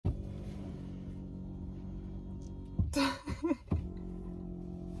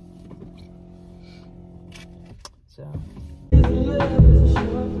So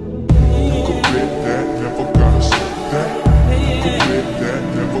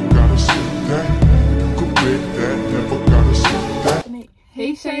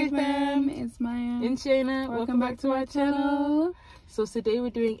hey Shade Fam, it's Maya and Shayna. Welcome back to our channel. So today we're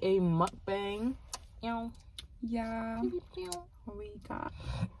doing a mukbang. Yeah,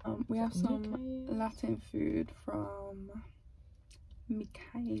 we have some Latin food from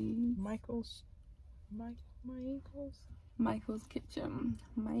Michael's kitchen.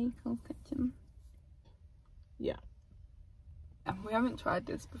 Yeah. We haven't tried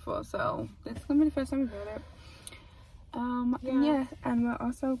this before, so this is gonna be the first time we've had it. Yeah, and we're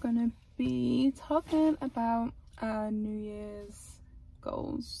also gonna be talking about New Year's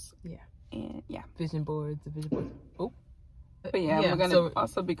goals. And Vision boards. Oh. But yeah, we're gonna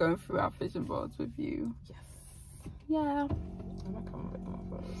also be going through our vision boards with you. Yes. Yeah.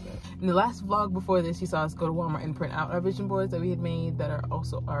 In the last vlog before this, you saw us go to Walmart and print out our vision boards that we had made that are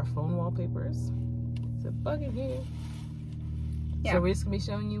also our phone wallpapers. It's a bug in here. Yeah. So we're just gonna be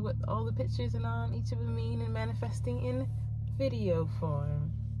showing you what all the pictures and on each of them mean and manifesting in video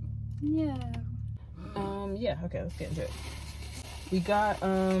form. Yeah. Okay, let's get into it. We got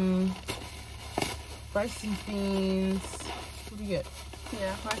rice and beans. What do we get?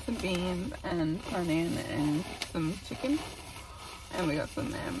 Yeah, rice and beans and plantain and some chicken. And we got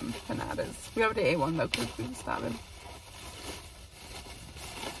some empanadas. We already ate one though because we were starving.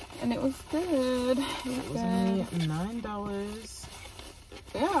 And it was good. It was only $9.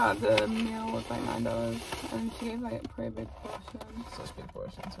 Yeah, the meal was like $9. And she gave like a pretty big portion. Such big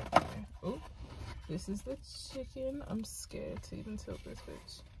portions. Okay. Oh, this is the chicken. I'm scared to even tilt this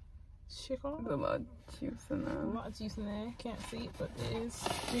bitch. Chicken. There's a lot of juice in there. A lot of juice in there. Can't see it, but there is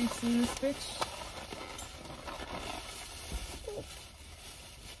juice in this bitch.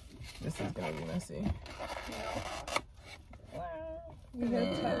 This is gonna be messy. We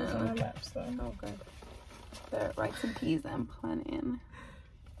have towels on our laps though. Oh, good. The rice and peas and plantain.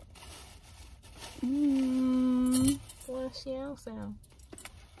 Flash yow sound.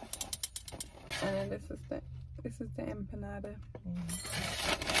 And then this is the empanada.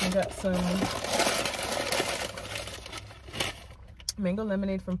 We got some mango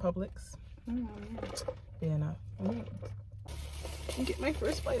lemonade from Publix. Yeah, no. Get my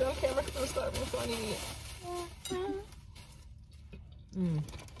first bite on camera because I'm starving, so I need to eat.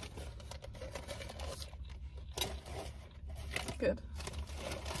 Good.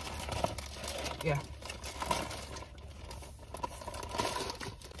 Yeah.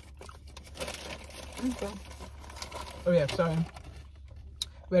 Okay. Oh yeah, sorry.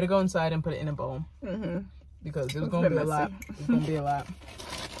 We had to go inside and put it in a bowl. Because it was going to be a lot. It was going to be a lot.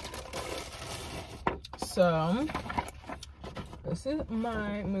 So, this is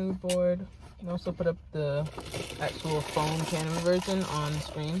my mood board. I also put up the actual phone camera version on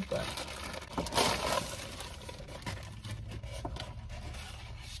screen, but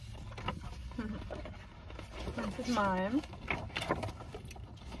this is mine.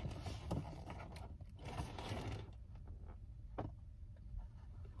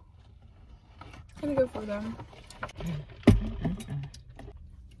 I'm gonna go for them.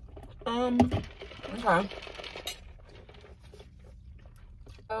 Okay.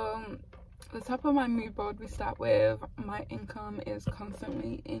 The top of my mood board, we start with my income is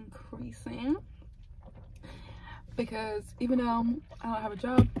constantly increasing, because even though I don't have a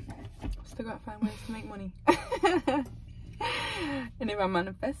job, I still gotta find ways to make money. And if I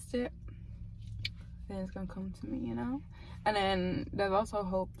manifest it, then it's gonna come to me, you know. And then there's also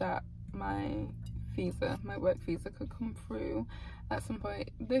hope that my work visa could come through at some point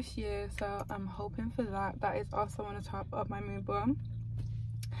this year, so I'm hoping for that. That is also on the top of my mood board.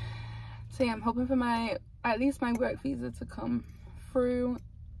 So yeah, I'm hoping for at least my work visa to come through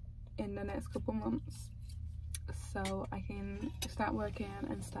in the next couple months, so I can start working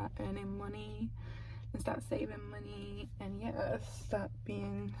and start earning money and start saving money, and yeah, start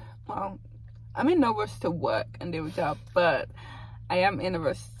being, well, I'm in no rush to work and do a job, but I am in a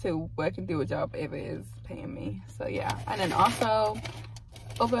rush to work and do a job if it is paying me. So yeah, and then also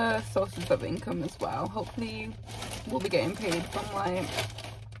other sources of income as well. Hopefully we'll be getting paid from like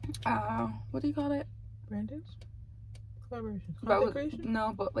what do you call it? brand deals? Collaboration?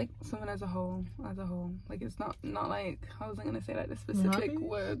 No, but like someone as a whole. Like it's not like, I wasn't gonna say like the specific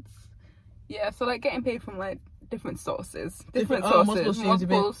words. Yeah, so like getting paid from like different sources.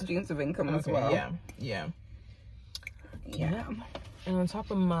 Multiple streams of income as well. Yeah. And on top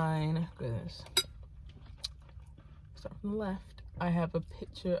of mine, goodness, start from the left, I have a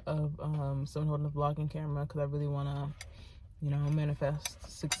picture of someone holding a vlogging camera because I really want to you know,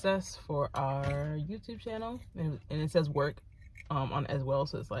 manifest success for our YouTube channel. And it says work on as well,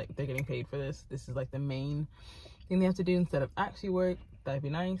 so it's like they're getting paid for this. This is like the main thing they have to do instead of actually work. That'd be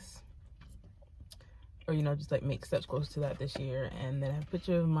nice. Or, you know, just like make steps closer to that this year. And then I have a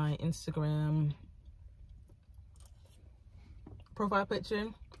picture of my Instagram profile picture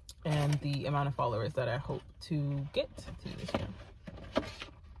and the amount of followers that I hope to get to this year.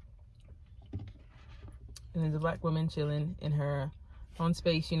 And there's a black woman chilling in her own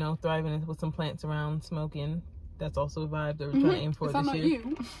space, you know, thriving with some plants around, smoking. That's also a vibe that we're trying to aim for this year.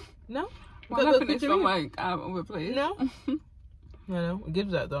 You? No? Why not finish from like overplayed? No. No, it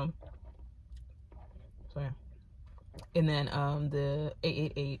gives that though. So yeah. And then the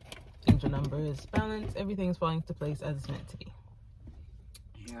 888 angel number is balance. Everything is falling into place as it's meant to be.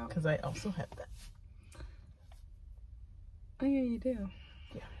 Yeah. Because I also have that. Oh yeah, you do.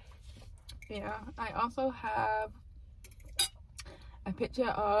 Yeah, I also have a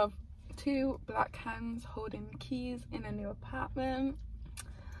picture of 2 black hands holding keys in a new apartment,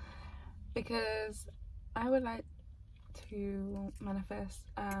 because I would like to manifest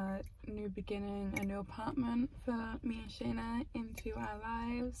a new beginning, a new apartment for me and Shayna into our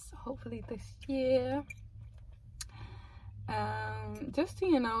lives, hopefully this year. Just to,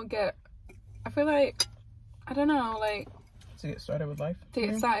 you know, I feel like, I don't know, like, to get started with life. To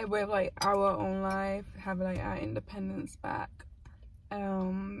get started with like our own life, have like our independence back.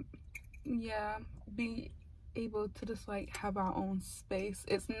 Yeah, be able to just like have our own space.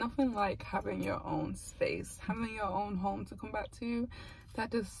 It's nothing like having your own space, having your own home to come back to.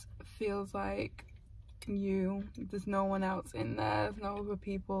 That just feels like you. There's no one else in there. There's no other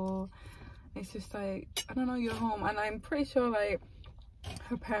people. It's just like, I don't know, your home. And I'm pretty sure like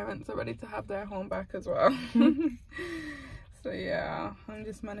her parents are ready to have their home back as well. So yeah, I'm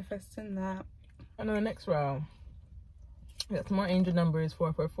just manifesting that. And on the next row, we got some more angel numbers.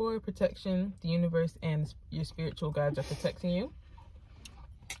 444, protection. The universe and your spiritual guides are protecting you.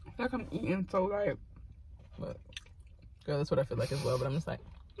 I feel like I'm eating so like. But, girl, that's what I feel like as well. But I'm just like,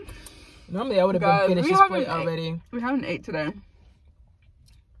 normally I would have been finished this plate already. We haven't ate today.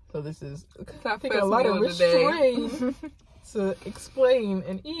 So this is taking a lot of restraint to explain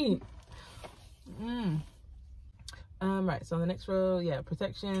and eat. Right, so on the next row, yeah,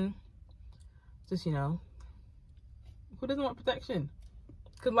 protection. Just, you know, who doesn't want protection?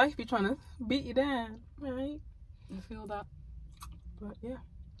 Could life be trying to beat you down, right? I feel that. But yeah.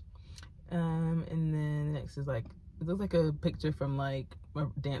 And then the next is like, it looks like a picture from like a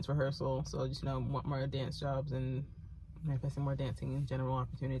dance rehearsal. So just, you know, want more dance jobs and manifesting more dancing and general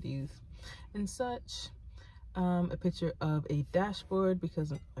opportunities and such. A picture of a dashboard,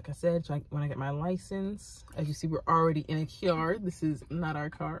 because like I said, when I get my license, as you see, we're already in a car. This is not our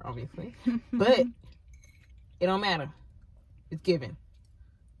car, obviously, but it don't matter, it's given.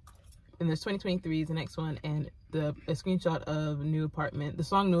 And there's 2023 is the next one, and a screenshot of New Apartment, the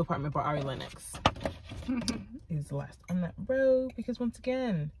song New Apartment by Ari Lennox is the last on that row, because once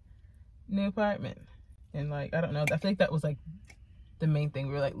again, New Apartment. And like, I don't know, I feel like that was like the main thing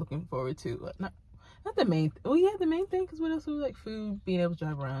we were like looking forward to. Not the main, oh yeah, the main thing, because what else was like food, being able to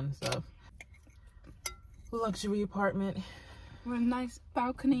drive around and stuff. Luxury apartment. With a nice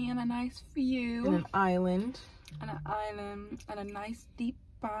balcony and a nice view. And an island. And a nice deep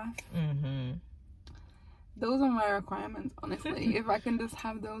bath. Mm-hmm. Those are my requirements, honestly. If I can just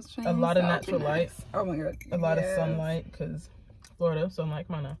have those things. A lot of natural light. Oh my god. A lot of sunlight, because Florida, sunlight,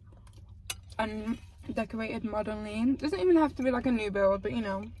 come on now. And decorated modernly. Doesn't even have to be like a new build, but you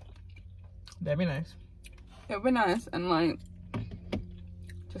know. That'd be nice. It would be nice and like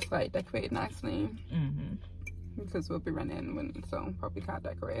just like decorated nicely. Mm-hmm. Because we'll be running when, so probably can't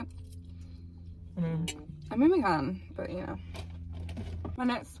decorate. Mm-hmm. I mean we can, but you know. My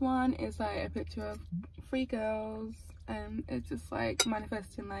next one is like a picture of 3 girls, and it's just like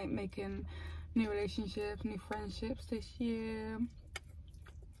manifesting like making new relationships, new friendships this year.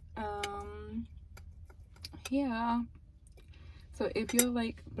 Yeah. So if you're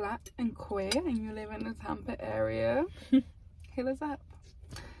like black and queer and you live in the Tampa area, hit us up.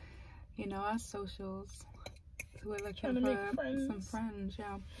 You know our socials. So we're looking for some friends,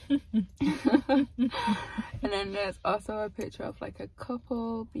 yeah. And then there's also a picture of like a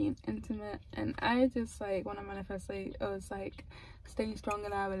couple being intimate, and I just like want to manifest like us like staying strong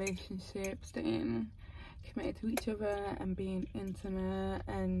in our relationship, staying committed to each other and being intimate,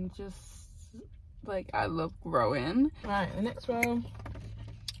 and just like I love growing. All right, the next row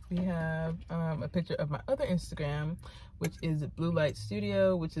we have a picture of my other Instagram, which is Blue Light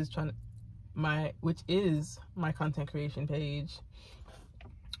Studio, which is my content creation page.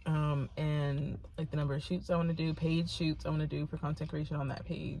 And like the number of shoots I want to do, paid shoots I want to do for content creation on that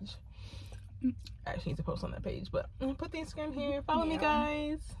page. I actually need to post on that page, but I'm gonna put the Instagram here. Follow me,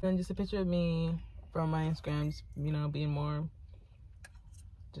 guys. And just a picture of me from my Instagram, just, you know, being more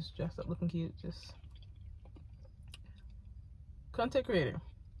just dressed up, looking cute, just content creator.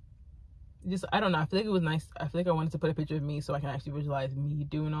 Just, I don't know, I feel like it was nice. I feel like I wanted to put a picture of me so I can actually visualize me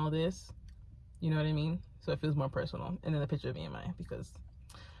doing all this, you know what I mean? So it feels more personal. And then a picture of me and Maya, because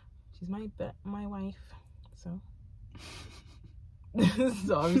she's my wife, so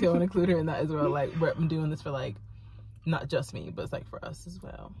so obviously I want to include her in that as well. Like, I'm doing this for, like, not just me, but it's like for us as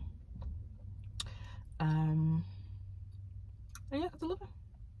well. And yeah, it's a little.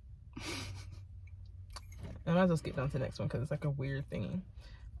 I might as well skip down to the next one because it's like a weird thing.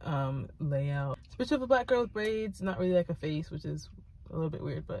 Layout. It's a picture of a black girl with braids, not really like a face, which is a little bit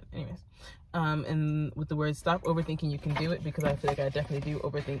weird, but anyways. And with the words "stop overthinking, you can do it," because I feel like I definitely do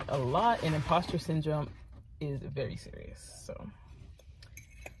overthink a lot, and imposter syndrome is very serious. So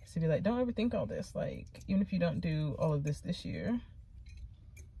be like, don't overthink all this. Like, even if you don't do all of this year,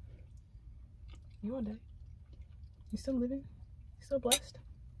 you one day, you still living, you still blessed.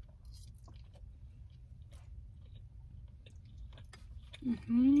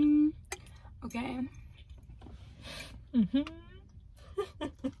 Okay.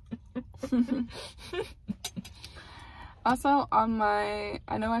 Also, on my,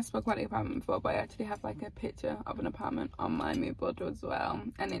 I know I spoke about the apartment before, but I actually have like a picture of an apartment on my mood board as well,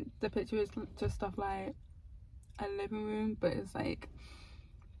 and the picture is just of like a living room, but it's like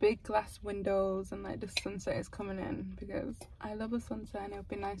big glass windows, and like the sunset is coming in, because I love a sunset, and it would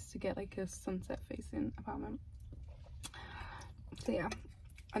be nice to get like a sunset facing apartment. So yeah.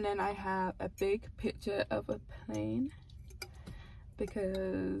 And then I have a big picture of a plane,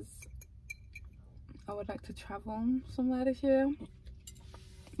 because I would like to travel somewhere this year.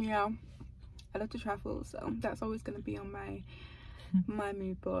 Yeah, I love to travel, so that's always going to be on my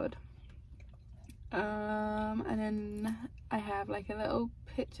mood board. And then I have like a little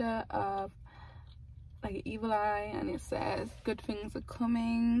picture of like an evil eye, and it says "good things are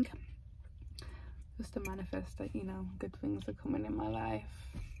coming," just to manifest that, you know, good things are coming in my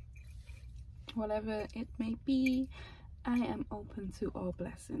life, whatever it may be. I am open to all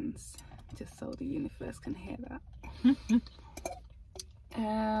blessings, just so the universe can hear that.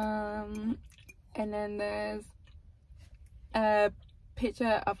 And then there's a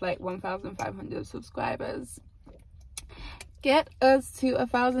picture of like 1,500 subscribers. Get us to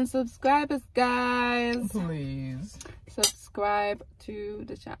 1,000 subscribers, guys. Please subscribe to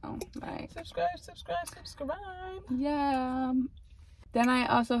the channel. Like, subscribe. Yeah. Then I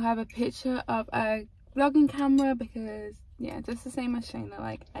also have a picture of a vlogging camera, because yeah, just the same as Shayna,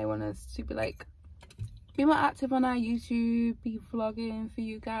 like I want us to be like, be more active on our YouTube, be vlogging for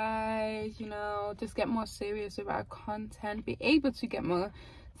you guys, you know, just get more serious with our content, be able to get more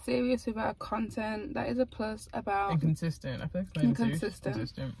serious with our content. That is a plus about, and consistent. I feel like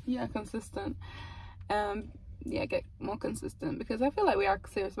consistent. Yeah, consistent. Yeah, get more consistent, because I feel like we are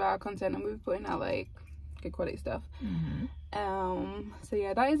serious about our content, and we're putting out like good quality stuff. So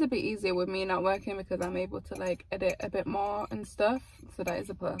yeah, that is a bit easier with me not working, because I'm able to like edit a bit more and stuff, so that is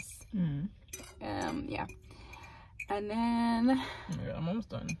a plus. Yeah. And then I'm almost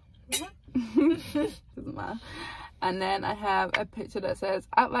done. Doesn't matter. And then I have a picture that says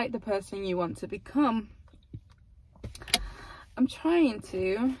 "act like the person you want to become." I'm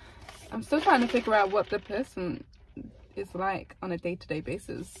still trying to figure out what the person is like on a day-to-day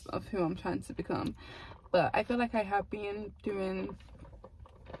basis of who I'm trying to become. But I feel like I have been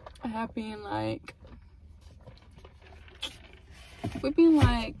like, we've been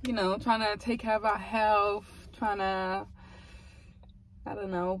like, you know, trying to take care of our health, trying to, I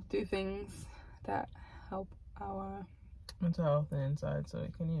don't know, do things that help our mental health and inside, so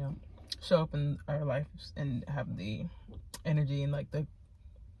it can, you know, show up in our lives and have the energy and like the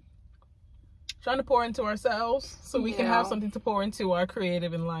trying to pour into ourselves, so we can have something to pour into our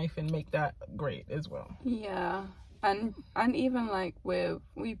creative in life and make that great as well. Yeah. And even like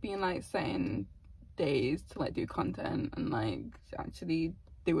we've been like setting days to like do content and like actually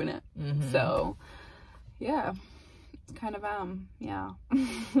doing it. So yeah, it's kind of yeah.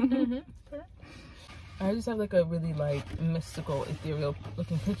 I just have like a really like mystical, ethereal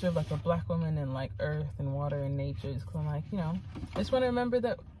looking picture of like a black woman and like earth and water and nature, just 'cause I'm like, you know, I just want to remember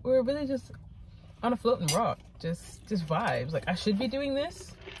that we're really just on a floating rock, just vibes. Like, I should be doing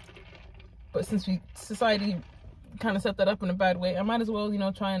this, but since society kind of set that up in a bad way, I might as well, you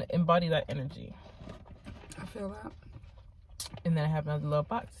know, try and embody that energy. I feel that. And then I have another little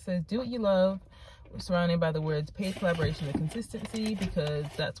box that says "do what you love, surrounded by the words paid collaboration and consistency, because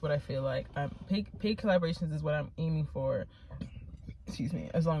that's what I feel like paid collaborations is what I'm aiming for. Excuse me.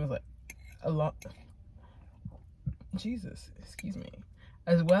 As long as like a lot. Jesus, excuse me.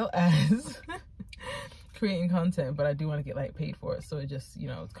 As well as creating content, but I do want to get like paid for it, so it just, you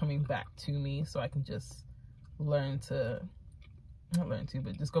know, it's coming back to me, so I can just just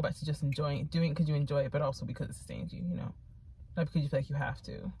go back to just doing it because you enjoy it, but also because it sustains you, you know, not because you feel like you have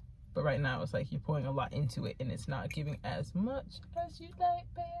to. But right now it's like you're pouring a lot into it and it's not giving as much as you'd like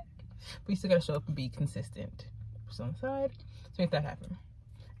back, but you still gotta show up and be consistent. Push on the side to make that happen.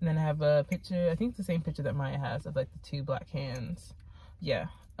 And then I have a picture, I think it's the same picture that Maya has, of like the two black hands, yeah,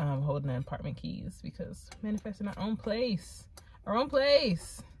 holding the apartment keys, because manifesting our own place,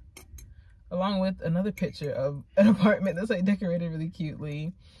 along with another picture of an apartment that's like decorated really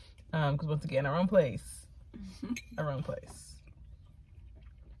cutely, because once again, our own place.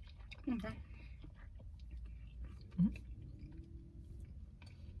 Okay.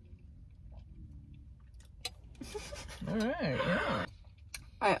 All right, yeah.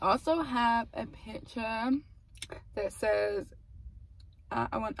 I also have a picture that says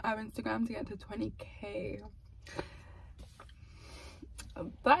I want our Instagram to get to 20k.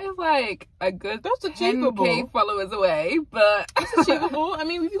 That is like a good, that's achievable. 10k followers away, but it's achievable. I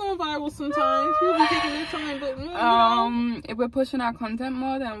mean, we be going viral sometimes. People be taking their time, but if we're pushing our content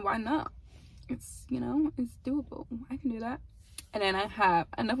more, then why not? It's, you know, it's doable. I can do that. And then I have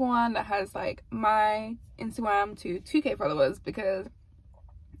another one that has like my Instagram to 2k followers, because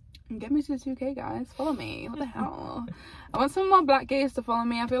get me to 2k, guys. Follow me. What the hell? I want some more black gays to follow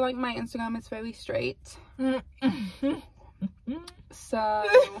me. I feel like my Instagram is very straight. So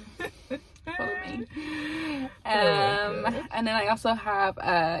follow me. And then I also have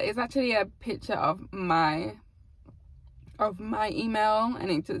it's actually a picture of my email, and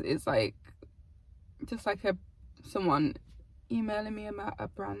it's like just like someone emailing me about a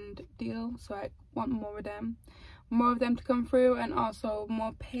brand deal, so I want more of them to come through, and also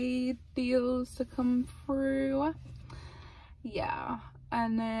more paid deals to come through. Yeah.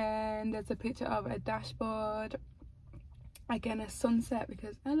 And then there's a picture of a dashboard, again a sunset,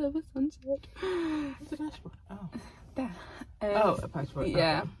 because I love a sunset. What's a dashboard? Oh, that a dashboard.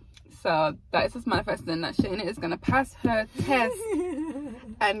 Yeah. Okay. So that is just manifesting that Shayna is gonna pass her test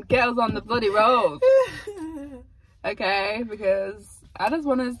and get us on the bloody road. Okay, because I just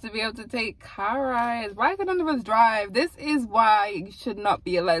want us to be able to take car rides. Why could none of us drive? This is why you should not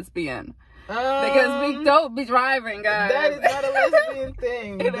be a lesbian. Because we don't be driving, guys. That is not a lesbian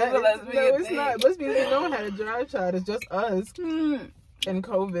thing. It is a lesbian thing. No, it's not. Lesbians don't know how to drive, child. It's just us. And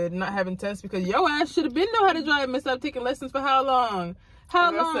COVID, not having tests, because your ass should have been know how to drive and stop taking lessons for how long?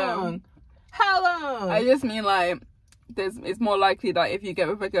 How long? I just mean like, it's more likely that if you get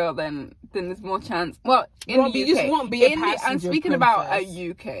with a girl, then there's more chance. Well, in the UK, you just won't be a passenger. I'm speaking about a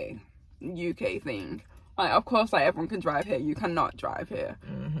UK thing. Like, of course, like everyone can drive here. You cannot drive here,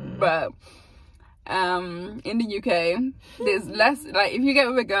 but in the UK, there's less. Like, if you get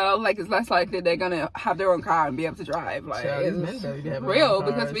with a girl, like it's less likely they're gonna have their own car and be able to drive. Like, it's real,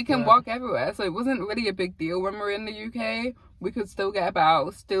 because we can walk everywhere. So it wasn't really a big deal when we were in the UK. We could still get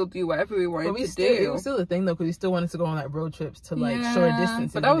about, still do whatever we wanted to do. It was still a thing though, because we still wanted to go on like road trips to like short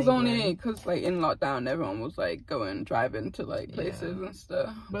distances. But that was only because like in lockdown, everyone was like driving to like places and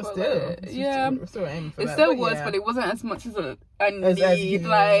stuff. But still, we're still aiming for that. It still was, but it wasn't as much as a need.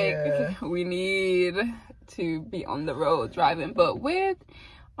 We need to be on the road driving, but we're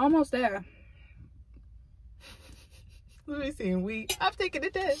almost there. Let me see. I've taken the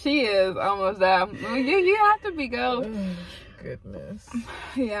test. She is almost there. You have to be, girl. Goodness.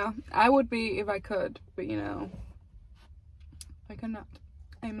 Yeah, I would be if I could, but you know, I cannot.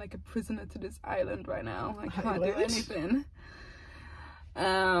 I'm like a prisoner to this island right now. I can't do anything.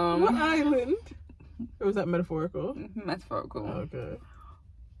 What island? Or was that metaphorical? Metaphorical. Okay.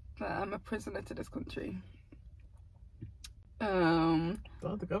 But I'm a prisoner to this country. Don't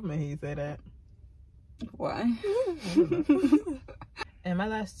the government hear you say that. Why? And my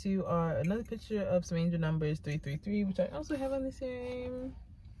last two are another picture of some angel numbers 333, which I also have on the same.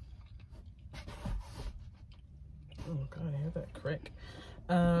 Oh god, I heard that crick.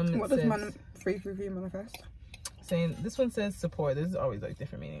 What does 333 manifest? Saying this one says support. This is always like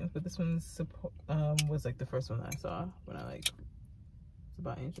different meanings, but this one's support. Was like the first one that I saw when I like, it's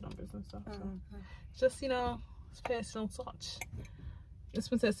about angel numbers and stuff. So okay. Just, you know, it's personal touch. This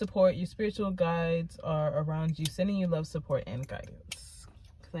one says support. Your spiritual guides are around you, sending you love, support, and guidance.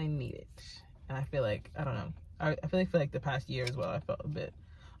 Because I need it. And I feel like, I don't know. I feel like for like the past year as well, I felt a bit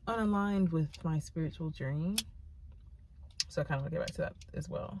unaligned with my spiritual journey. So I kind of want to get back to that as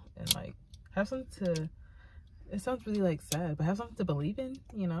well. And like Have something to, it sounds really like sad, but have something to believe in,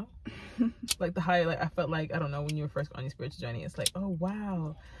 you know? Like the higher, like I felt like, I don't know, when you were first on your spiritual journey, it's like, oh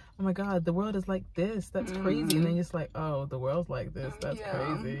wow, oh my god, the world is like this, that's crazy. And then you're just like, oh, the world's like this, that's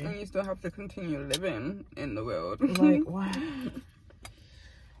crazy. And you still have to continue living in the world. Like, why?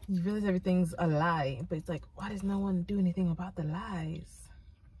 You realize everything's a lie, but it's like, why does no one do anything about the lies?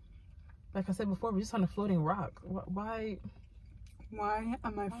 Like I said before, we're just on a floating rock. Why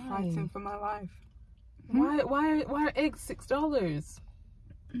am I fighting for my life? Why are eggs $6?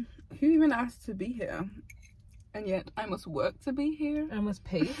 Who even asked to be here? And yet I must work to be here? I must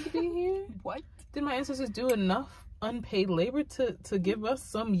pay to be here? What? Did my ancestors do enough unpaid labor to give us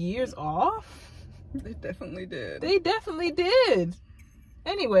some years off? They definitely did. They definitely did.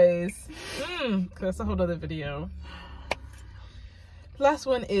 Anyways, that's a whole other video. Last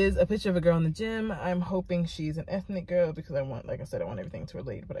one is a picture of a girl in the gym. I'm hoping she's an ethnic girl because I want, like I said, I want everything to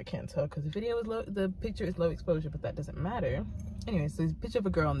relate, but I can't tell because the picture is low exposure, but that doesn't matter. Anyways, so it's a picture of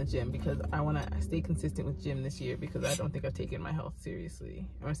a girl in the gym because I want to stay consistent with gym this year because I don't think I've taken my health seriously.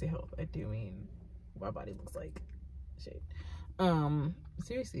 When I say health, I do mean my body looks like shit.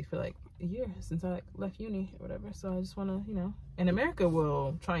 Seriously, for like a year since I left uni or whatever. So I just want to, you know, and America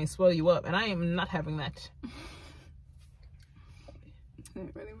will try and swell you up, and I am not having that. It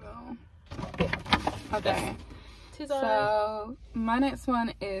really will. Yeah. Okay. So my next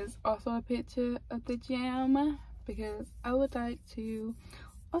one is also a picture of the gym because I would like to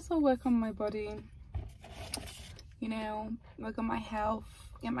also work on my body, you know, work on my health,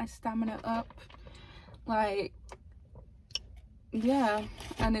 get my stamina up, like, yeah,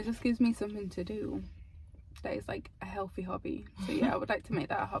 and it just gives me something to do that is like a healthy hobby. So yeah, I would like to make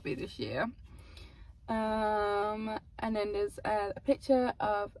that a hobby this year. And then there's a picture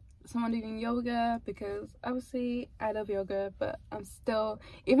of someone doing yoga because obviously I love yoga, but I'm still,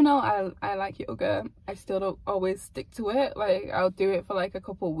 even though I like yoga, I still don't always stick to it. Like I'll do it for like a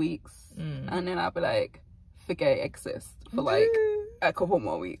couple weeks and then I'll be like, forget it exists for like a couple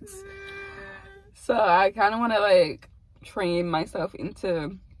more weeks. So I kind of want to like train myself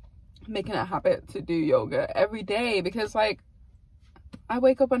into making a habit to do yoga every day because like I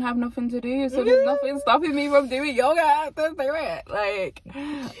wake up and have nothing to do, so there's nothing stopping me from doing yoga to do it. Like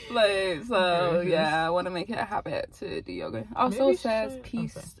so yeah, I want to make it a habit to do yoga. Also maybe says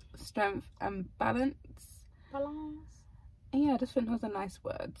peace, strength and balance. And yeah, I just think those are nice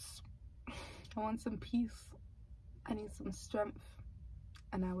words. I want some peace, I need some strength,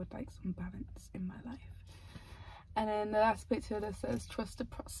 and I would like some balance in my life. And then the last picture that says trust the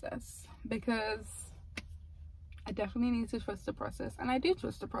process, because I definitely need to trust the process, and I do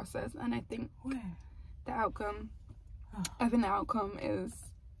trust the process, and I think the outcome, I think the outcome is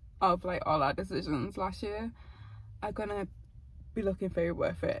of like all our decisions last year are gonna be looking very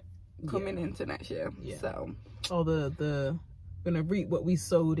worth it coming into next year. So all the gonna reap what we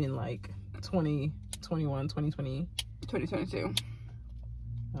sowed in like 2021, 2020, 2022.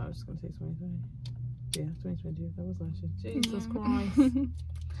 I was just gonna say 2020. Yeah, 2022. That was last year. Jesus Christ.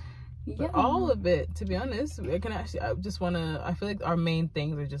 But all of it, to be honest, I feel like our main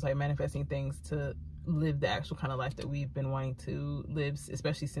things are just like manifesting things to live the actual kind of life that we've been wanting to live,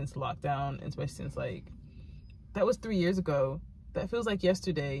 especially since lockdown, and especially since like, that was 3 years ago. That feels like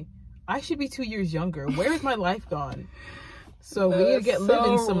yesterday. I should be 2 years younger. Where is my life gone? So we need to get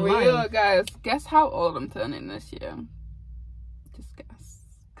living some life. Guys, guess how old I'm turning this year? Just guess,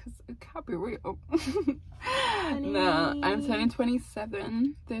 because it can't be real. No, I'm turning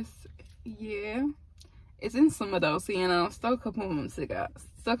 27 this year. It's in summer though, so you know, still a couple months to go.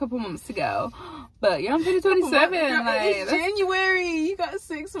 But yeah, I'm turning 27. Like, it's January. You got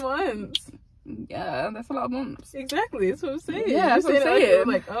 6 months. Yeah, that's a lot of months. Exactly, that's what I'm saying. Yeah, that's what I'm saying.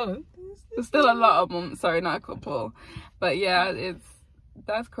 Like, oh, it's still a lot of months. Sorry, not a couple. But yeah,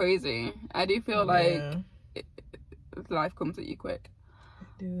 that's crazy. I do feel like life comes at you quick.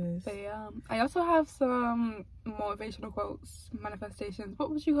 But yeah, I also have some motivational quotes, manifestations. What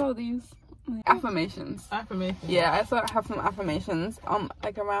would you call these? Affirmations. Yeah, I also have some affirmations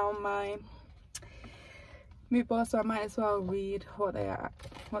like around my mood board, so I might as well read what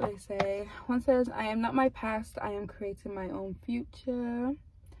they say. One says, I am not my past, I am creating my own future.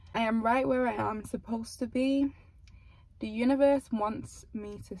 I am right where I am supposed to be. The universe wants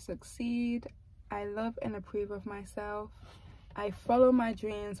me to succeed. I love and approve of myself. I follow my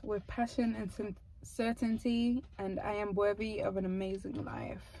dreams with passion and certainty, and I am worthy of an amazing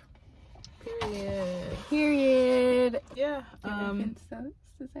life. Period. Yeah. Anything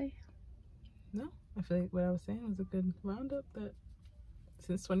to say? No, I feel like what I was saying was a good roundup. That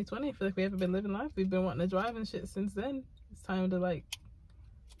since 2020, I feel like we haven't been living life. We've been wanting to drive and shit since then. It's time to like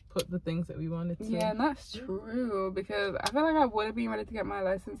put the things that we wanted to. Yeah, and that's true, because I feel like I would have been ready to get my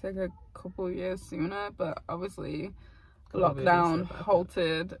license like a couple years sooner, but obviously lockdown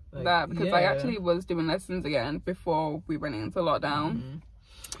halted that, because I actually was doing lessons again before we went into lockdown.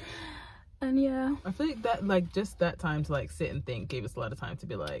 And yeah, I feel like that, like, just that time to like sit and think gave us a lot of time to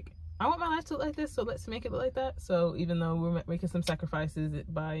be like, I want my life to look like this, so let's make it look like that. So even though we're making some sacrifices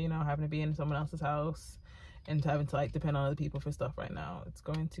by, you know, having to be in someone else's house and having to like depend on other people for stuff right now, it's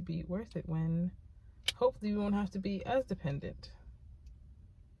going to be worth it when hopefully we won't have to be as dependent.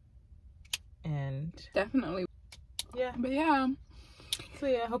 And definitely, yeah. But yeah, so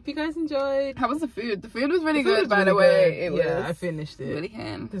yeah, hope you guys enjoyed. How was the food? The food was really good, by the way. It was. Yeah, I finished it. Really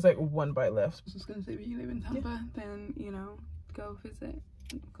can. There's like one bite left. I was just gonna say, if you live in Tampa, then you know, go visit,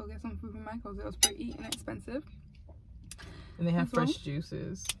 go get some food from Michael's. It was pretty inexpensive, and they have fresh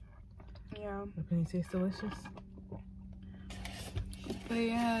juices. Yeah, they taste delicious. But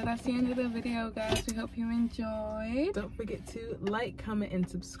yeah, that's the end of the video, guys. We hope you enjoyed. Don't forget to like, comment, and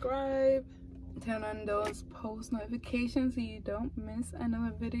subscribe. Turn on those post notifications so you don't miss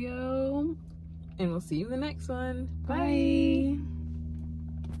another video. And we'll see you in the next one. Bye.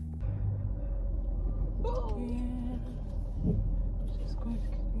 Oh. Yeah. Just going to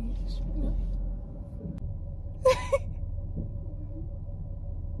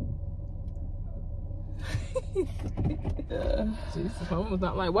Jesus, my mom was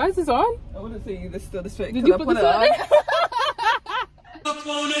not like, why is this on? I want to see this still this fake. Did you put this on? I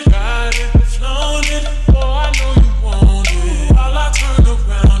want it, ride it, flown it, oh, I know